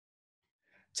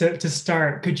To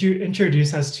start, could you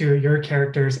introduce us to your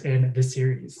characters in the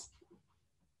series?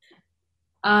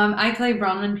 I play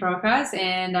Bronwyn Rojas,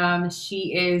 and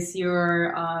she is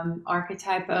your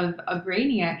archetype of a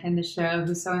brainiac in the show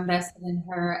who's so invested in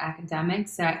her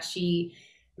academics that she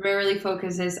rarely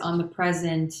focuses on the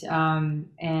present,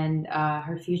 and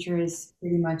her future is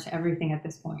pretty much everything at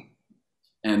this point.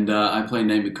 And I play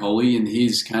Nate McCauley, and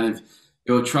he's kind of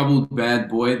your troubled bad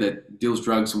boy that deals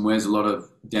drugs and wears a lot of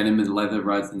denim and leather,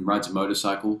 rides a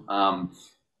motorcycle.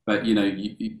 But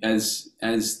as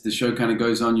the show kind of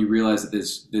goes on, you realize that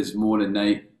there's more to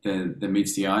Nate than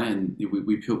meets the eye, and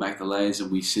we peel back the layers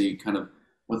and we see kind of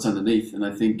what's underneath. And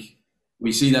I think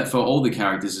we see that for all the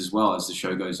characters as well as the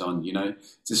show goes on.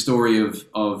 It's a story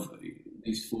of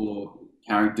these four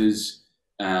characters,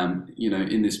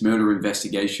 in this murder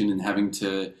investigation and having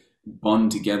to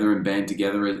bond together and band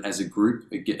together as a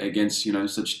group against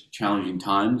such challenging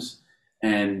times,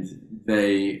 and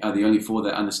they are the only four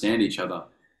that understand each other.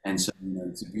 And so,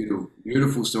 it's a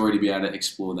beautiful story to be able to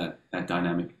explore that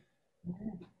dynamic.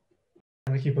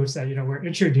 Like you both said, we're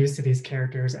introduced to these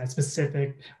characters as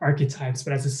specific archetypes,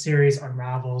 but as the series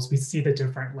unravels, we see the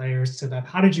different layers to them.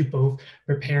 How did you both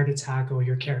prepare to tackle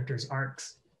your characters'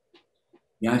 arcs?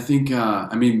 Yeah, I think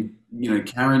Karen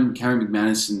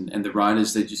McManus and the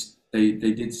writers, they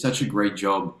did such a great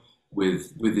job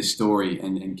with this story,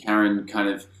 and Karen kind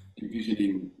of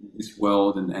envisioning this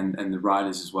world, and the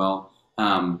writers as well.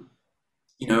 One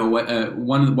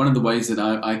of the ways that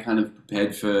I kind of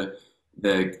prepared for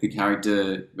the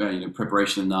character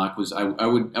preparation and arc was I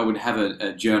would have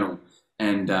a journal,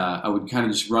 and I would kind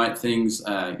of just write things,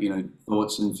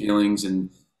 thoughts and feelings and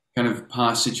kind of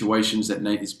past situations that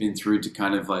Nate has been through, to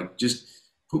kind of like just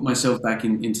put myself back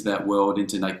into that world,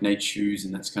 into like Nate's shoes,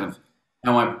 and that's kind of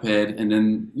how I prepared. And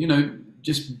then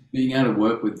just being able to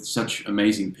work with such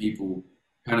amazing people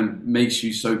kind of makes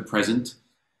you so present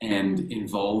and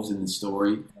involved in the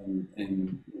story,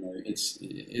 and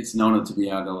it's an honor to be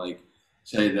able to like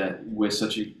say that we're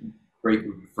such a great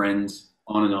group of friends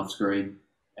on and off screen,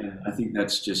 and I think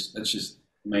that's just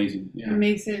amazing. It Yeah.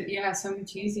 makes it, yeah, so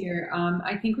much easier.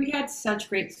 I think we had such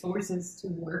great sources to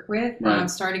work with, Right.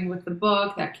 starting with the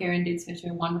book that Karen did such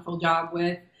a wonderful job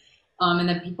with, and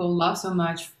that people love so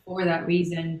much for that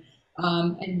reason.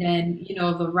 And then,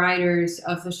 the writers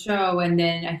of the show, and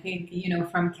then I think,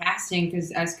 from casting,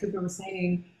 because as Cooper was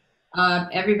saying,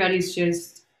 everybody's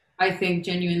just, I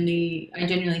genuinely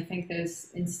think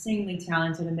this insanely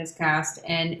talented in this cast,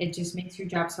 and it just makes your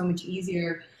job so much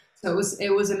easier. So it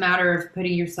was a matter of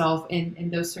putting yourself in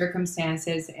those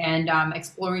circumstances and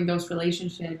exploring those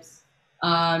relationships.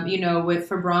 With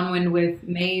for Bronwyn, with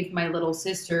Maeve, my little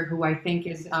sister, who I think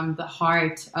is the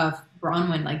heart of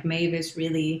Bronwyn. Like Maeve is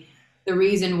really the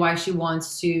reason why she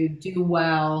wants to do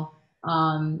well,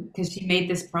 because she made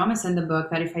this promise in the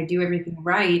book that if I do everything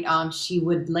right, she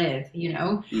would live.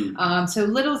 Mm. So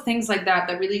little things like that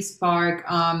really spark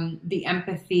the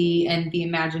empathy and the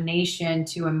imagination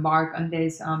to embark on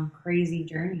this crazy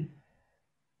journey.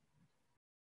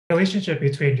 The relationship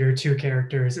between your two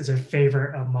characters is a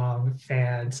favorite among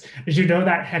fans. Did you know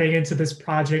that heading into this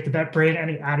project? Did that bring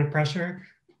any added pressure?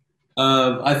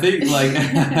 I think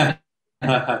like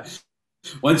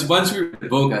once we read the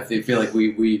book, feel like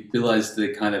we realized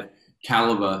the kind of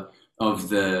caliber of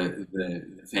the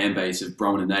fan base of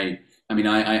Brom and Nate. I mean,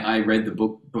 I read the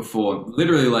book before,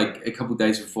 literally like a couple of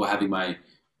days before having my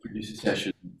producer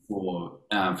session for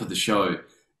the show,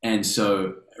 and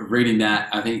so reading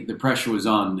that, I think the pressure was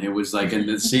on. It was like, and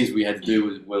the scenes we had to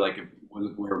do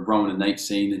were a Brom and Nate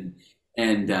scene,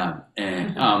 and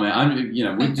oh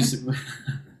man, we just.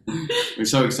 We're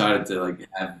so excited to like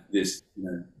have this,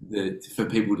 for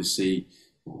people to see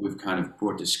what we've kind of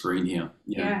brought to screen here.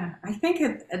 Yeah. Yeah, I think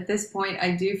at this point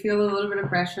I do feel a little bit of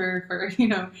pressure for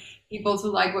people to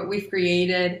like what we've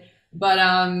created, but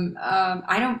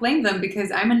I don't blame them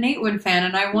because I'm a Natewyn fan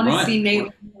and I want to Right. see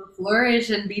Natewyn flourish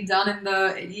and be done in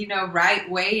the right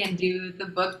way and do the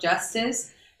book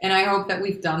justice. And I hope that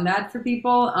we've done that for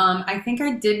people. I think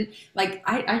I did. Like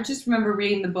I just remember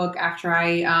reading the book after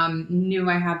I knew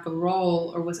I had the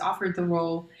role or was offered the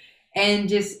role, and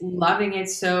just loving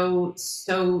it so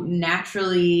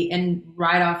naturally and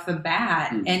right off the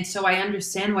bat. Mm. And so I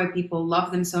understand why people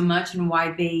love them so much and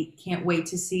why they can't wait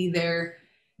to see their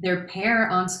pair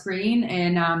on screen.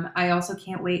 And I also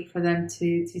can't wait for them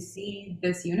to see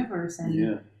this universe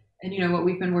Yeah. and what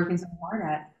we've been working so hard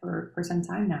at for some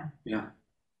time now. Yeah.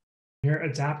 You're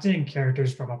adapting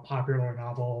characters from a popular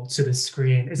novel to the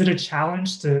screen. Is it a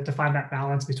challenge to find that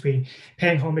balance between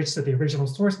paying homage to the original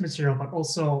source material, but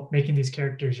also making these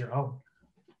characters your own?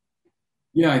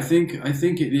 Yeah, I think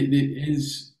it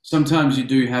is sometimes you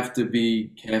do have to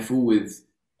be careful with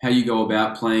how you go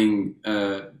about playing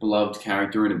a beloved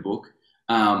character in a book.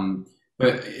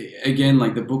 But again,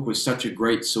 like the book was such a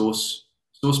great source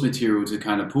material to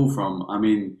kind of pull from. I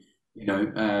mean,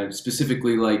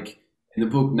 specifically like in the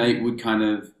book, Nate would kind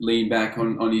of lean back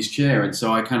on his chair, and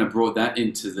so I kind of brought that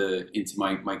into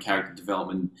my character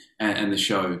development and the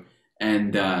show,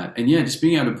 and yeah, just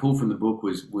being able to pull from the book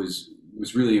was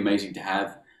really amazing to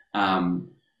have,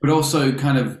 but also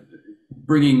kind of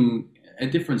bringing a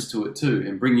difference to it too,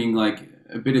 and bringing like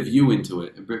a bit of you into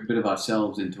it, a bit of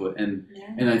ourselves into it, and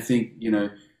I think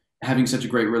having such a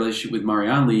great relationship with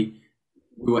Marianly,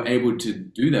 we were able to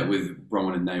do that with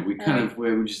Bronwyn and Nate. We kind of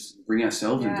where we just bring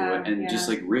ourselves into it and just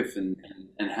like riff and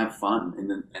have fun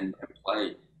and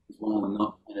play as well, and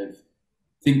not kind of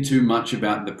think too much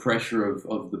about the pressure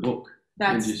of the book.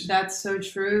 That's so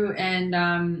true, and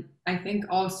I think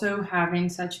also having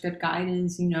such good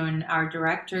guidance, in our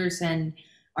directors and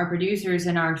our producers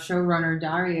and our showrunner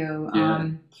Dario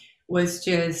was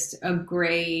just a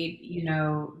great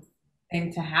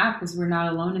thing to have, because we're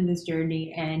not alone in this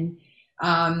journey. And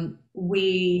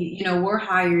we're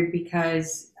hired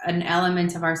because an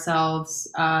element of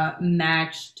ourselves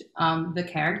matched the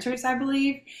characters, I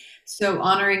believe. So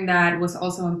honoring that was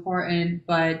also important,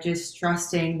 but just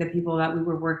trusting the people that we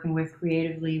were working with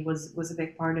creatively was a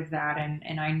big part of that.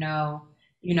 And I know,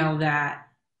 that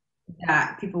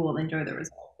people will enjoy the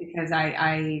result, because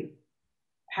I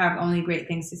have only great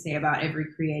things to say about every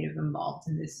creative involved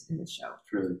in this show.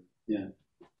 True. Yeah.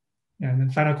 Yeah, and then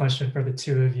final question for the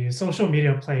two of you. Social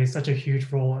media plays such a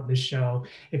huge role in this show.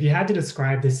 If you had to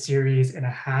describe this series in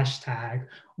a hashtag,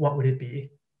 what would it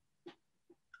be?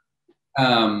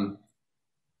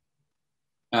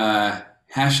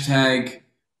 Hashtag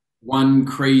one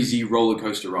crazy roller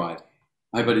coaster ride.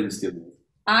 I hope I didn't steal it.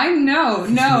 No,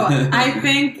 I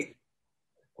think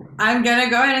I'm going to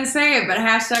go ahead and say it, but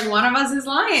hashtag one of us is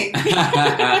lying.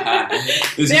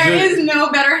 There is no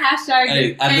better hashtag.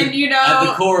 Hey, at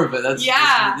the core of it, that's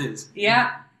what it is.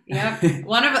 Yeah.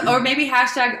 One of, or maybe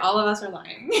hashtag all of us are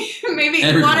lying. Maybe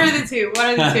Everyone. one or the two.